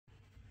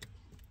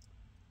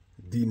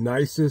the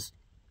nicest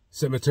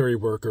cemetery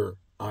worker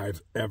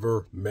I've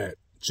ever met.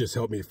 Just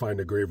help me find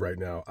a grave right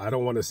now. I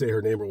don't want to say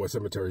her name or what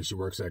cemetery she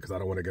works at because I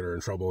don't want to get her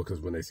in trouble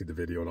because when they see the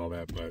video and all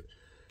that.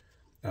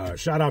 But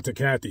shout out to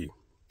Kathy.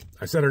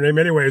 I said her name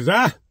anyways.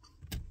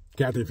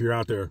 Kathy, if you're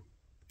out there.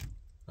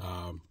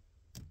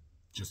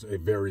 Just a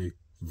very,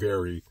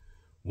 very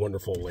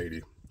wonderful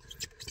lady.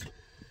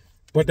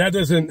 But that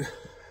doesn't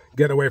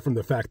get away from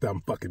the fact that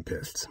I'm fucking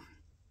pissed.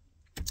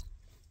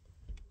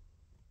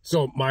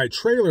 So my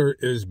trailer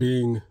is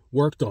being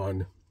worked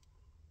on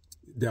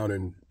down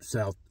in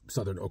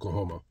southern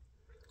Oklahoma.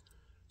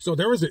 So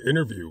there was an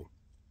interview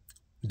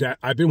that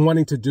I've been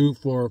wanting to do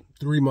for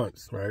 3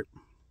 months, right?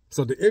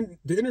 So the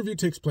interview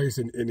takes place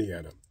in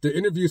Indiana. The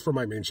interview is for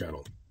my main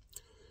channel.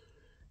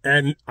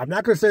 And I'm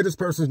not going to say this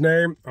person's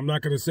name. I'm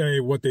not going to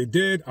say what they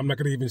did. I'm not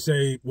going to even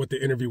say what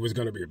the interview was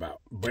going to be about.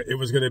 But it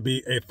was going to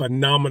be a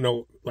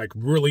phenomenal, like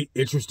really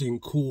interesting,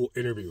 cool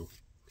interview.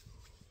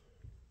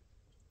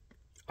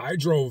 I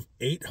drove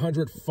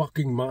 800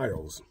 fucking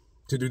miles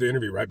to do the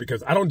interview, right?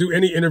 Because I don't do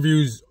any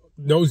interviews,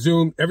 no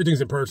Zoom,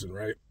 everything's in person,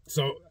 right?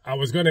 So I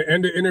was going to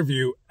end the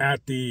interview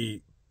at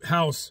the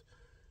house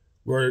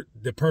where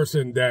the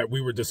person that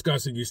we were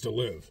discussing used to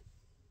live.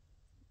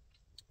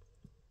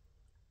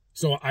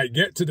 So I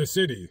get to the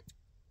city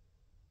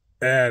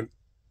and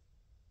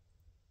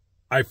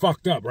I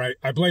fucked up, right?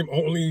 I blame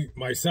only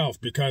myself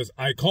because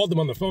I called them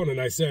on the phone and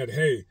I said,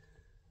 hey,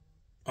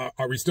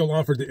 are we still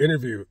on for the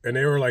interview? And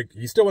they were like,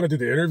 you still want to do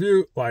the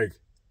interview? Like,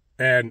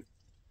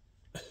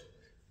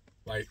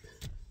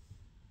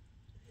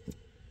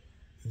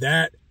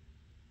 that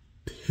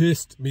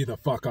pissed me the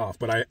fuck off.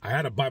 But I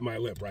had to bite my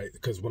lip, right?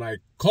 Because when I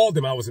called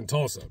them, I was in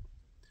Tulsa.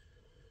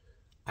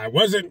 I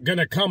wasn't going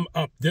to come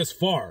up this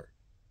far.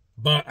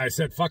 But I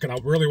said, fuck it, I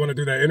really want to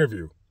do that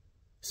interview.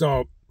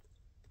 So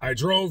I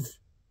drove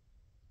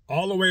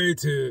all the way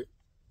to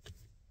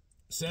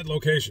said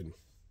location.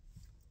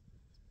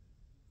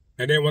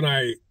 And then when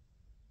I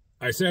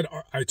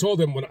told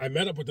them, when I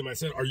met up with them, I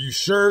said, are you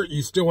sure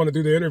you still want to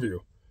do the interview?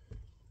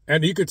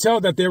 And you could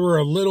tell that they were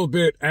a little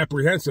bit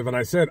apprehensive. And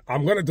I said,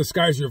 I'm going to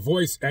disguise your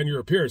voice and your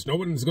appearance. No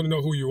one's going to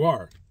know who you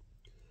are.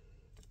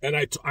 And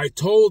I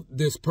told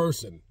this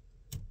person,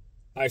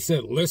 I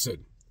said,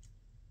 listen,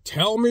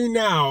 tell me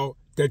now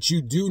that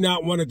you do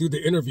not want to do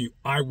the interview.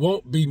 I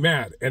won't be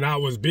mad. And I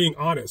was being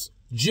honest.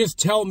 Just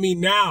tell me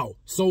now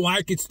so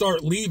I could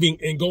start leaving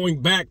and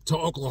going back to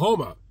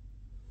Oklahoma.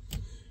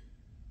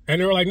 And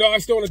they were like, no, I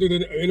still want to do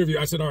the interview.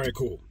 I said, all right,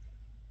 cool.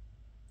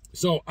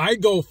 So I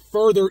go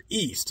further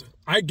east.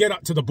 I get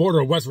up to the border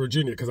of West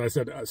Virginia because I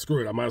said,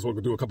 screw it, I might as well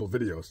go do a couple of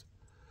videos.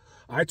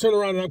 I turn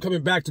around and I'm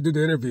coming back to do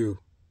the interview.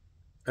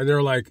 And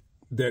they're like,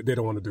 they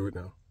don't want to do it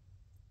now.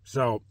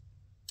 So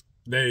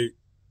they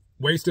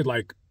wasted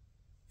like,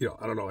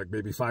 I don't know, like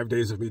maybe 5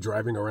 days of me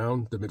driving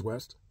around the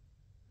Midwest.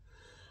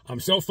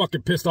 I'm so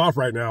fucking pissed off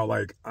right now.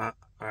 Like, I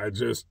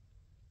just...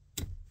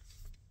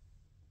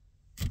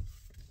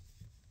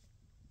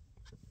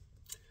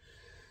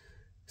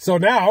 So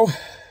now,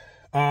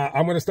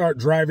 I'm going to start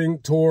driving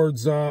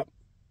towards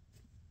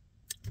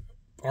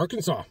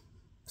Arkansas.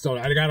 So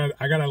I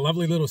got a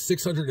lovely little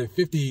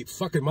 650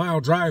 fucking mile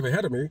drive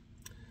ahead of me.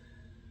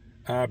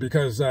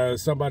 Because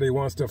somebody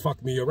wants to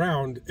fuck me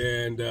around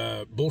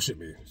and bullshit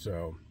me.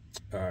 So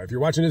if you're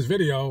watching this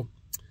video,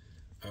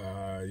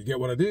 you get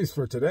one of these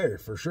for today,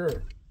 for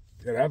sure.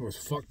 Yeah, that was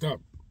fucked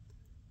up.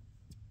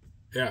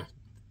 Yeah.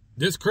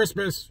 This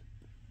Christmas,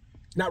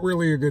 not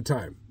really a good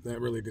time. Not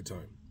really a good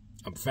time.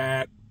 I'm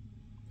fat,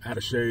 out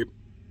of shape,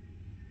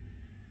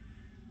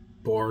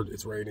 bored,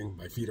 it's raining,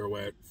 my feet are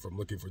wet from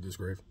looking for this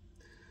grave.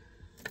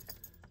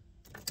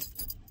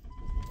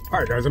 All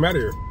right, guys, I'm out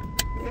of here.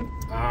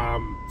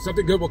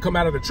 Something good will come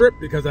out of the trip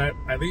because at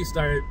least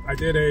I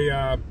did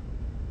a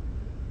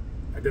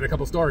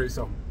couple stories.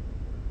 So,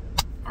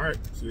 all right,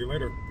 see you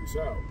later. Peace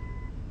out.